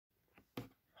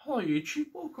Hello YouTube,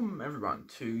 welcome everyone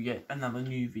to yet another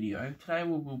new video. Today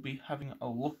we will be having a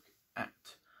look at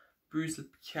Bruiser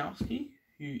Bukowski,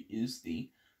 who is the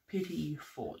pity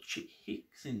for Chick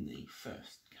Hicks in the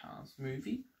first Cars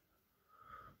movie.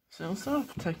 So I'll start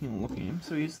off taking a look at him.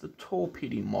 So he's the tall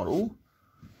pity model,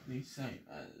 the same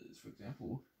as, for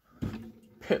example,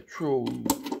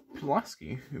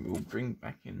 Bukowski, who we'll bring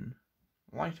back in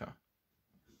later.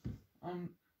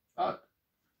 But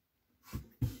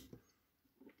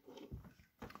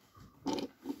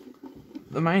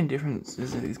the main difference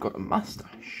is that he's got a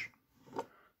mustache.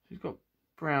 He's got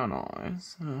brown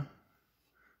eyes, sort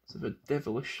of a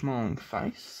devilish smiling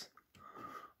face.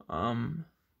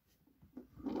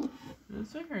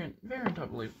 It's variant, I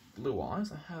believe, blue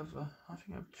eyes. I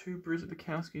think I have two Bruiser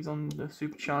Bukowskis on the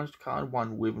supercharged card,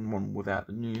 one with and one without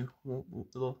the new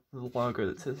little logo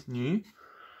that says new.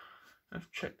 I've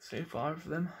checked to see if either of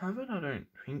them have it. I don't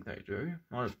think they do.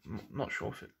 I'm not sure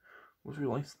if it was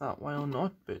released that way or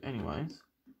not, but anyways,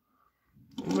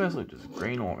 he's basically just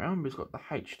green all around. He's got the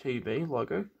HtB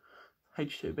logo,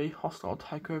 HtB Hostile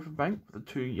Takeover Bank, with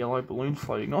the two yellow balloons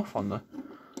floating off on the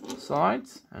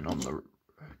sides, and on the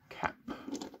cap,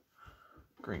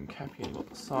 green cap here, you've got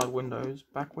the side windows,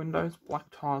 back windows, black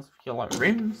tyres with yellow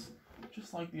rims,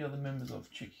 just like the other members of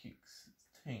Chick Hicks'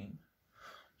 team.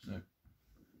 So,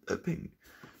 that being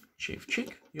Chief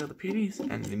Chick, the other pitties,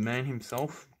 and the man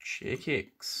himself, Chick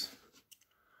Hicks.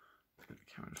 Get the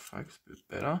camera to focus a bit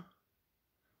better.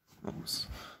 Oops.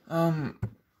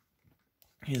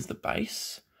 Here's the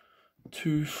base,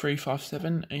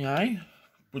 2357 EA,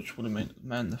 which would have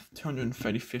meant the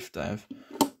 235th day of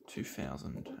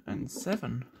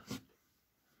 2007.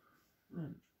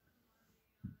 One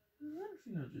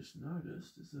thing I just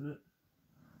noticed is that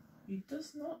he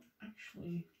does not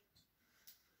actually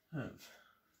have.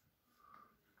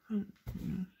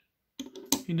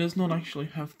 He does not actually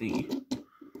have the.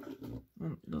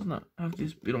 Does not have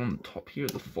this bit on the top here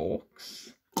of the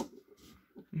forks. If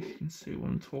you can see what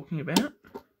I'm talking about.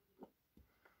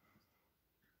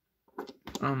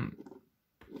 I'll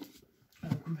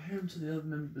compare him to the other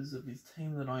members of his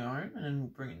team that I own, and then we'll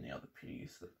bring in the other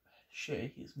pitties that share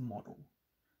his model.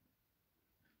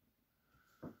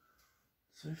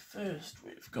 So first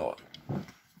we've got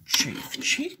Chief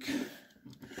Chick,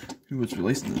 who was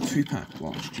released in the 2-pack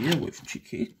last year with Chick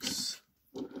Hicks.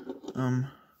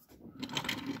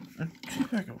 A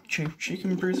 2-pack of Chief Chick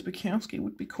and Bruiser Bukowski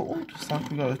would be cool, just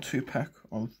like we got a 2-pack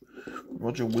of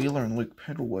Roger Wheeler and Luke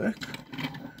Peddlework.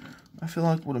 I feel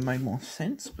like it would have made more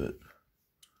sense, but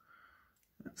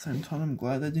at the same time I'm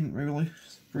glad they didn't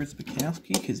re-release Bruiser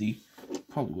Bukowski, because he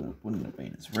probably wouldn't have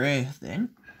been as rare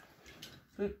then.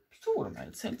 But still would have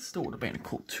made sense, still would have been a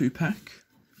cool 2-pack.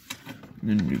 And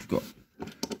then we've got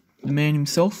the man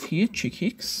himself here, Chick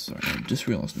Hicks. Sorry, I just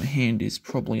realised my hand is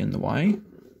probably in the way.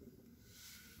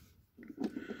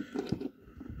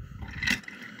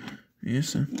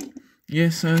 So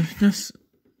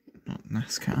not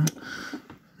NASCAR.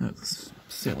 That's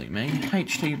silly me.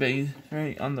 HtB,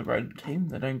 very underrated team.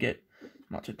 They don't get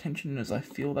much attention as I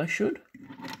feel they should.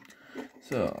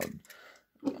 So,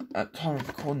 at the time of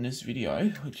recording this video,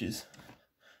 which is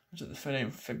the 13th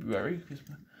of February, because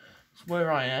it's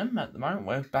where I am at the moment.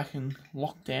 We're back in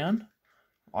lockdown.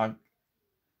 I'm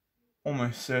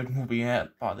almost certain we'll be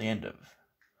out by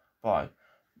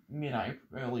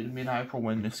early to mid-April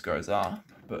when this goes up.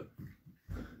 But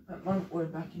at the moment we're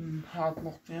back in hard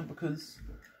lockdown because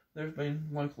there have been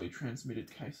locally transmitted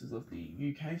cases of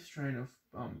the UK strain of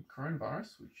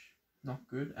coronavirus, which not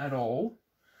good at all.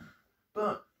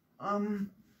 But what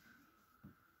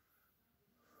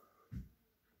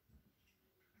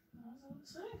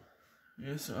was I saying?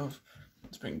 Yeah, so I've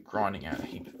just been grinding out a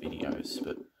heap of videos,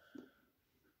 but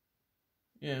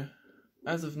yeah.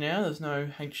 As of now, there's no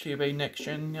HtB Next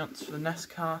Gen announced for the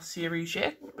NASCAR series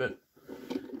yet, but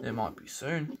there might be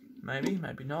soon. Maybe,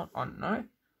 maybe not. I don't know.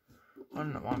 I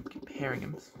don't know why I'm comparing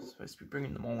them. I'm supposed to be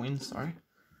bringing them all in, sorry.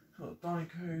 Got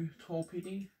Dinoco Tall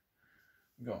Pity.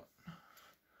 Got.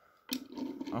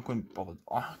 I couldn't be bothered.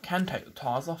 I can take the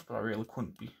tyres off, but I really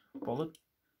couldn't be bothered.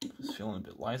 Just feeling a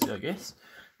bit lazy, I guess.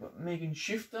 Got Megan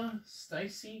Shifter,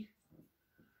 Stacy.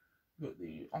 Got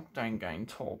the Octane Gain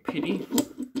Tall Pity.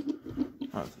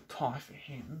 That's a tie for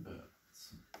him, but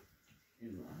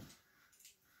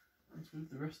it's with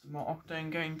the rest of my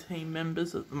Octane Gain team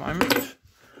members at the moment.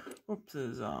 Oops,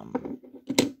 there's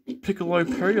Piccolo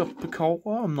Perry or Piccolo,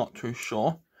 I'm not too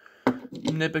sure.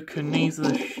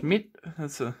 Nebuchadnezzar Schmidt,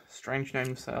 that's a strange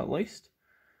name to say at least.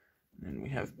 And then we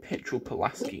have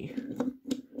Pulaski.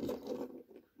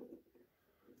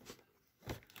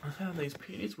 Out of these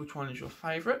pitties, which one is your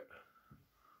favourite?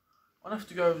 I'd have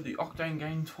to go with the Octane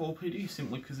Gain Torpedo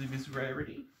simply because of his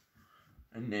rarity.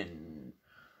 And then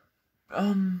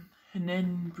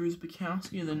Bruiser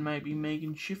Bukowski, and then maybe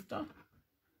Megan Shifter.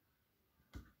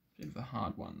 Bit of a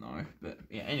hard one though, but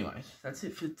yeah, anyways, that's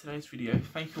it for today's video.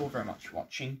 Thank you all very much for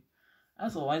watching.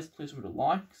 As always, please remember to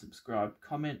like, subscribe,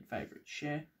 comment, favourite,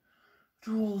 share.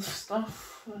 Do all the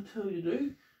stuff I tell you to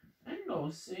do. And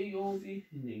I'll see all of you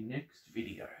in the next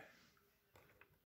video.